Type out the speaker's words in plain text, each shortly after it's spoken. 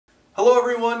Hello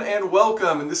everyone and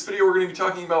welcome. In this video we're going to be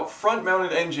talking about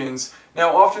front-mounted engines.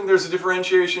 Now often there's a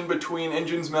differentiation between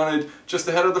engines mounted just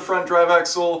ahead of the front drive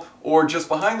axle or just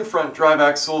behind the front drive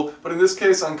axle, but in this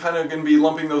case I'm kind of going to be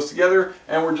lumping those together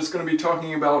and we're just going to be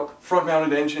talking about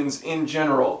front-mounted engines in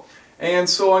general. And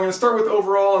so I'm going to start with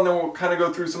overall and then we'll kind of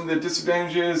go through some of the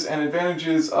disadvantages and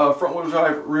advantages of front-wheel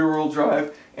drive, rear-wheel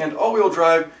drive, and all-wheel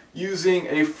drive using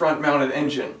a front-mounted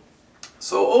engine.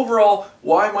 So overall,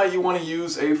 why might you want to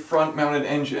use a front-mounted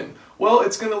engine? Well,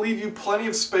 it's going to leave you plenty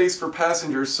of space for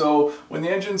passengers. So when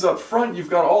the engine's up front, you've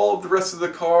got all of the rest of the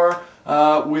car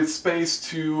with space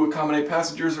to accommodate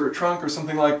passengers or a trunk or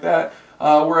something like that.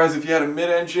 Whereas if you had a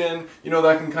mid-engine,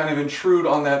 that can kind of intrude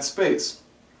on that space.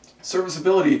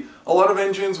 Serviceability. A lot of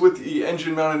engines with the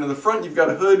engine mounted in the front, you've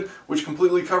got a hood which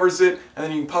completely covers it, and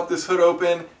then you can pop this hood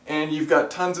open and you've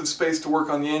got tons of space to work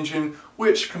on the engine,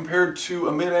 which compared to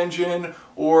a mid-engine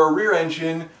or a rear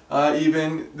engine,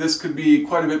 even this could be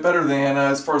quite a bit better than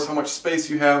as far as how much space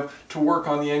you have to work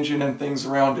on the engine and things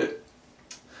around it.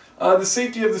 The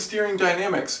safety of the steering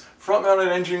dynamics. Front-mounted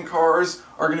engine cars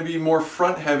are going to be more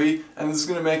front-heavy, and this is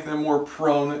going to make them more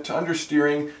prone to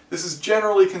understeering. This is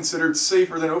generally considered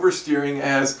safer than oversteering,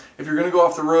 as if you're going to go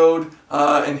off the road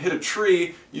and hit a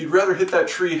tree, you'd rather hit that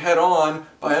tree head-on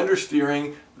by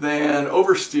understeering than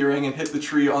oversteering and hit the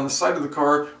tree on the side of the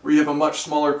car where you have a much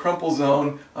smaller crumple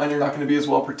zone and you're not going to be as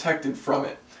well protected from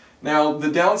it. Now, the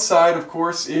downside, of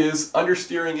course, is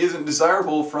understeering isn't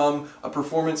desirable from a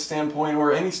performance standpoint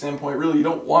or any standpoint. Really, you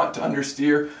don't want to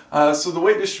understeer. So the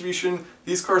weight distribution,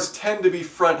 these cars tend to be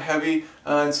front heavy,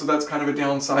 and so that's kind of a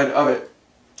downside of it.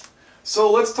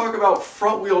 So let's talk about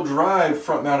front-wheel drive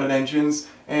front-mounted engines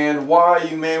and why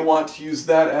you may want to use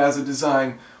that as a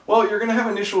design. Well, you're going to have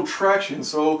initial traction,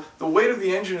 so the weight of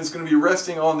the engine is going to be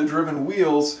resting on the driven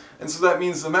wheels, and so that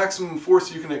means the maximum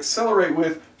force you can accelerate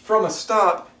with from a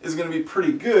stop is going to be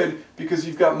pretty good because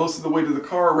you've got most of the weight of the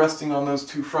car resting on those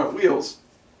two front wheels.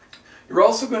 You're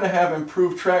also going to have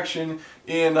improved traction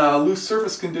in loose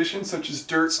surface conditions such as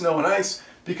dirt, snow, and ice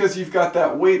because you've got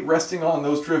that weight resting on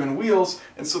those driven wheels,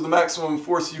 and so the maximum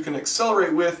force you can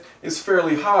accelerate with is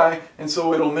fairly high, and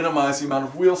so it'll minimize the amount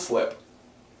of wheel slip.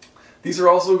 These are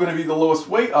also going to be the lowest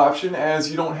weight option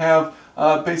as you don't have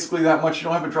basically that much. You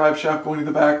don't have a drive shaft going to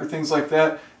the back or things like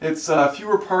that. It's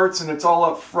fewer parts and it's all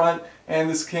up front, and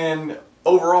this can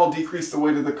overall decrease the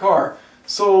weight of the car.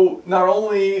 So not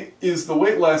only is the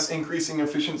weight less increasing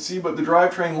efficiency, but the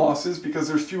drivetrain losses, because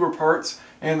there's fewer parts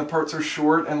and the parts are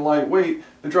short and lightweight,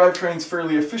 the drivetrain's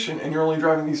fairly efficient and you're only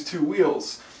driving these two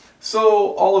wheels.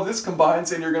 So all of this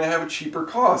combines and you're going to have a cheaper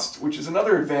cost, which is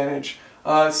another advantage.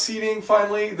 Seating,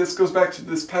 finally, this goes back to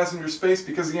this passenger space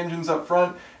because the engine's up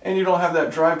front and you don't have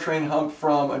that drivetrain hump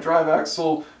from a drive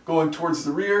axle going towards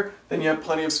the rear. Then you have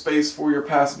plenty of space for your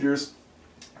passengers.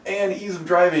 And ease of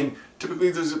driving.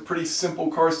 Typically these are pretty simple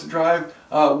cars to drive.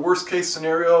 Worst case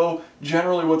scenario,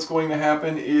 generally what's going to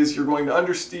happen is you're going to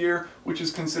understeer, which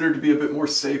is considered to be a bit more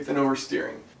safe than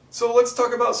oversteering. So let's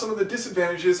talk about some of the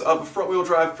disadvantages of a front-wheel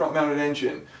drive front-mounted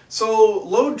engine. So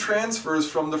load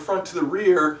transfers from the front to the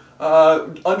rear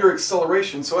under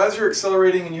acceleration. So as you're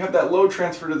accelerating and you have that load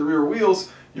transfer to the rear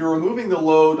wheels, you're removing the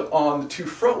load on the two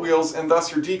front wheels, and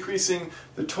thus you're decreasing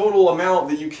the total amount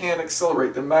that you can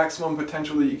accelerate, the maximum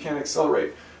potential that you can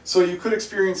accelerate. So you could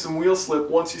experience some wheel slip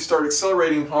once you start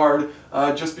accelerating hard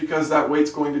just because that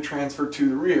weight's going to transfer to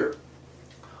the rear.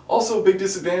 Also, a big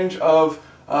disadvantage of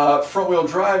front-wheel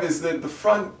drive is that the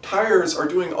front tires are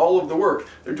doing all of the work.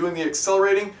 They're doing the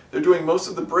accelerating, they're doing most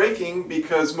of the braking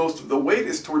because most of the weight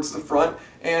is towards the front,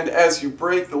 and as you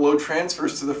brake the load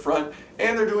transfers to the front,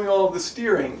 and they're doing all of the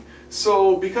steering.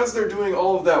 So because they're doing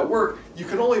all of that work, you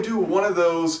can only do one of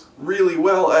those really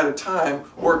well at a time,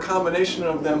 or a combination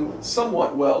of them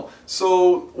somewhat well.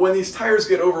 So when these tires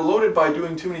get overloaded by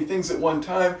doing too many things at one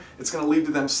time, it's going to lead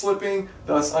to them slipping,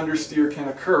 thus understeer can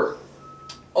occur.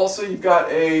 Also, you've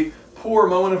got a poor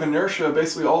moment of inertia,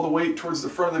 basically all the weight towards the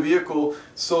front of the vehicle,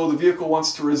 so the vehicle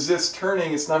wants to resist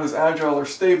turning. It's not as agile or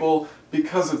stable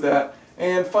because of that.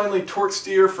 And finally, torque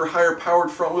steer for higher powered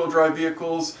front-wheel drive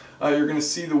vehicles. You're going to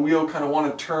see the wheel kind of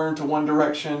want to turn to one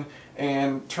direction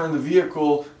and turn the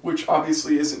vehicle, which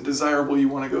obviously isn't desirable. You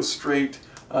want to go straight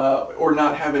or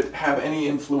not have it have any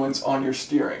influence on your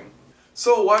steering.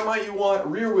 So why might you want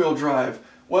rear-wheel drive?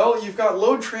 Well, you've got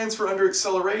load transfer under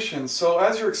acceleration, so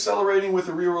as you're accelerating with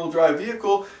a rear-wheel drive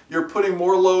vehicle, you're putting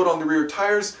more load on the rear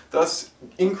tires, thus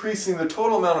increasing the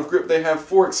total amount of grip they have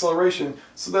for acceleration,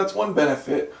 so that's one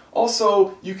benefit.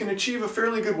 Also, you can achieve a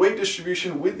fairly good weight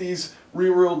distribution with these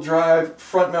rear-wheel drive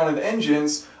front-mounted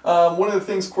engines. One of the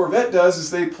things Corvette does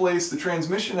is they place the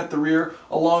transmission at the rear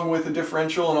along with the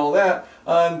differential and all that,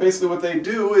 And basically what they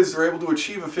do is they're able to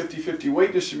achieve a 50-50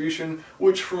 weight distribution,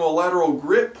 which from a lateral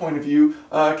grip point of view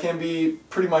can be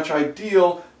pretty much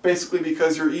ideal, basically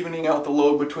because you're evening out the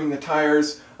load between the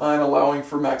tires and allowing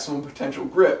for maximum potential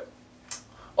grip.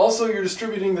 Also, you're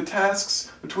distributing the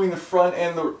tasks between the front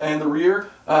and the rear.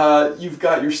 You've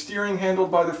got your steering handled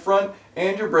by the front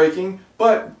and your braking,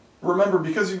 but remember,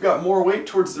 because you've got more weight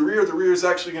towards the rear is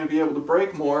actually going to be able to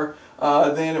brake more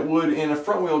than it would in a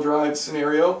front-wheel drive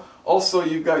scenario. Also,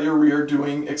 you've got your rear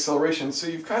doing acceleration. So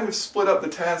you've kind of split up the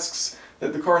tasks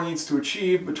that the car needs to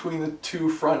achieve between the two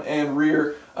front and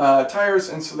rear tires,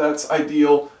 and so that's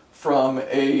ideal from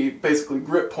a basically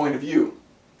grip point of view.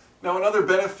 Now, another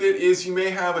benefit is you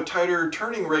may have a tighter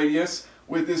turning radius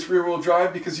with this rear-wheel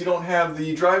drive because you don't have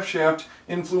the drive shaft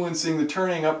influencing the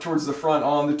turning up towards the front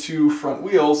on the two front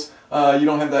wheels. You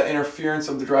don't have that interference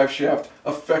of the drive shaft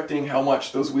affecting how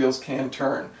much those wheels can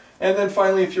turn. And then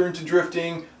finally, if you're into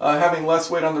drifting, having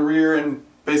less weight on the rear and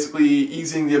basically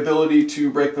easing the ability to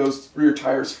break those rear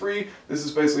tires free, this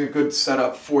is basically a good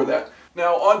setup for that.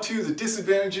 Now onto the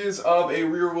disadvantages of a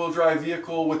rear-wheel drive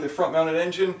vehicle with a front-mounted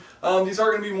engine. These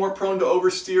are going to be more prone to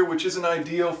oversteer, which isn't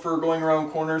ideal for going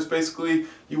around corners. Basically,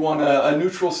 you want a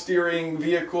neutral steering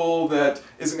vehicle that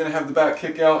isn't going to have the back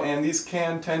kick out, and these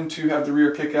can tend to have the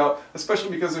rear kick out, especially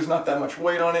because there's not that much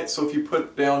weight on it, so if you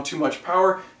put down too much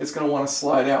power, it's going to want to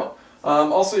slide out.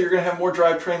 Also, you're going to have more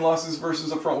drivetrain losses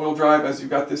versus a front-wheel drive, as you've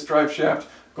got this drive shaft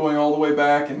going all the way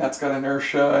back, and that's got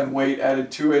inertia and weight added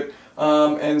to it.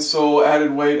 And so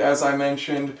added weight, as I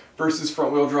mentioned, versus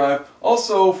front-wheel drive.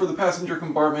 Also, for the passenger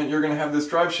compartment, you're going to have this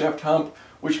drive shaft hump,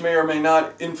 which may or may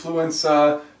not influence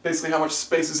basically how much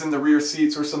space is in the rear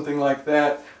seats or something like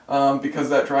that, because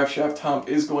that drive shaft hump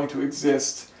is going to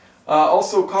exist.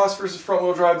 Also, cost versus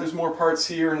front-wheel drive, there's more parts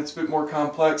here and it's a bit more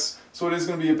complex, so it is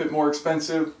going to be a bit more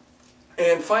expensive.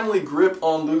 And finally, grip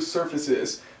on loose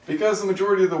surfaces. Because the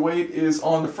majority of the weight is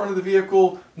on the front of the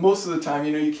vehicle, most of the time,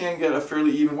 you can get a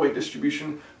fairly even weight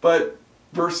distribution, but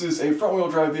versus a front-wheel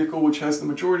drive vehicle, which has the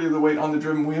majority of the weight on the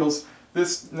driven wheels,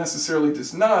 this necessarily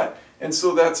does not, and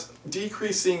so that's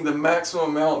decreasing the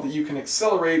maximum amount that you can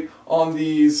accelerate on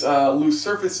these loose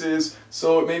surfaces,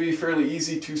 so it may be fairly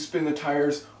easy to spin the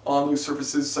tires on loose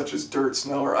surfaces such as dirt,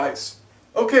 snow, or ice.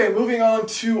 Okay, moving on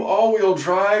to all-wheel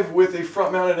drive with a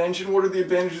front-mounted engine. What are the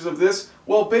advantages of this?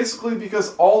 Well, basically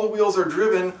because all the wheels are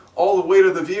driven, all the weight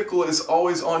of the vehicle is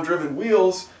always on driven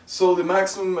wheels, so the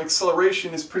maximum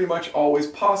acceleration is pretty much always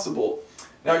possible.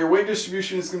 Now, your weight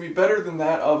distribution is going to be better than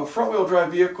that of a front-wheel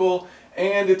drive vehicle,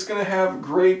 and it's going to have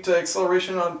great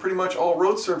acceleration on pretty much all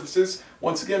road surfaces,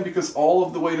 once again because all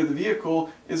of the weight of the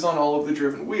vehicle is on all of the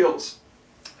driven wheels.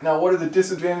 Now, what are the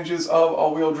disadvantages of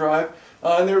all-wheel drive?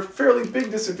 And they're fairly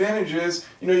big disadvantages.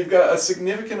 You've got a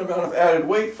significant amount of added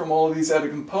weight from all of these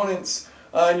added components,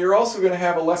 and you're also going to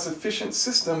have a less efficient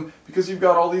system because you've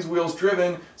got all these wheels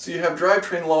driven, so you have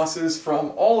drivetrain losses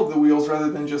from all of the wheels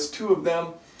rather than just two of them.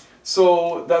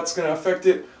 So that's going to affect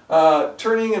it.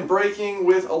 Turning and braking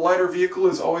with a lighter vehicle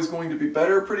is always going to be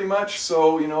better pretty much,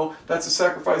 so that's a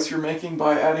sacrifice you're making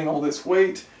by adding all this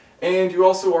weight. And you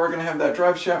also are going to have that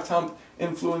drive shaft hump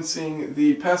influencing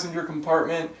the passenger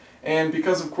compartment, and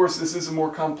because of course this is a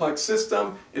more complex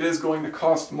system, it is going to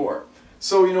cost more.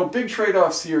 So big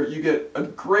trade-offs here. You get a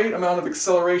great amount of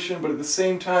acceleration, but at the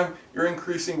same time you're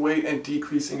increasing weight and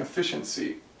decreasing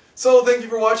efficiency. So thank you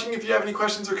for watching. If you have any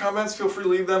questions or comments, feel free to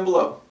leave them below.